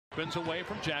Spins away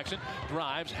from Jackson,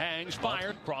 drives, hangs,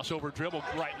 fired, crossover dribble,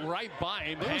 right by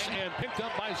him, and picked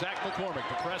up by Zach McCormick.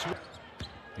 The press.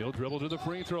 He'll dribble to the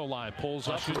free throw line, pulls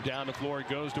up and down the floor,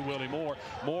 goes to Willie Moore.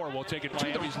 Moore will take it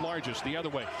Miami's largest the other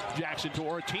way. Jackson to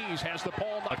Ortiz, has the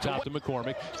ball knocked out to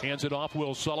McCormick, hands it off.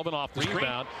 Will Sullivan off the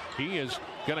rebound. He is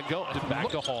going to go back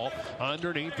to Hall.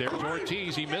 Underneath there's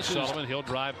Ortiz. He misses. Sullivan. He'll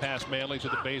drive past Manley to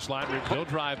the baseline. He'll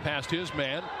drive past his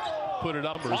man. Put it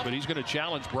up, but he's going to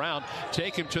challenge Brown,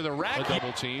 take him to the rack. A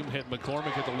double team, hit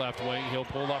McCormick at the left wing. He'll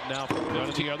pull up now, done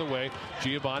it the other way.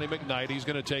 Giovanni McKnight, he's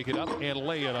going to take it up and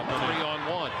lay it up.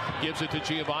 3-on-1, gives it to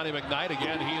Giovanni McKnight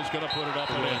again. He is going to put it up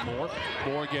and Moore.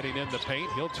 Moore getting in the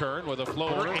paint. He'll turn with a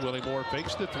floater. Willie Moore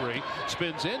fakes the three,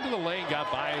 spins into the lane,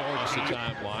 got by Ortiz the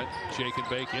timeline. Shake and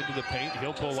bake into the paint.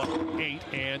 He'll pull up 8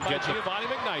 and get Giovanni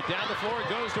McKnight down the floor. It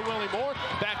goes to Willie Moore.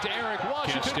 Back to Eric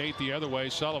Washington. Kent State the other way.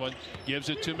 Sullivan gives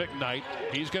it to McKnight.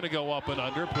 He's going to go up and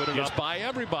under, put it up by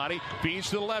everybody. Feeds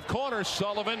to the left corner.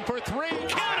 Sullivan for three.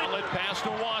 Outlet pass to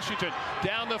Washington.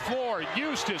 Down the floor.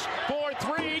 Eustace for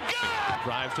three. Good!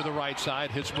 Drives to the right side.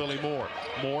 Hits Willie Moore.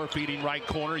 Moore feeding right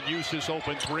corner. Eustace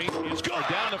open three. Is good.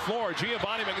 Down the floor.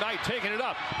 Giovanni McKnight taking it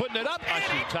up. Putting it up.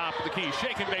 Top of the key.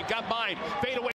 Shake and bake. Got mine. Fade away.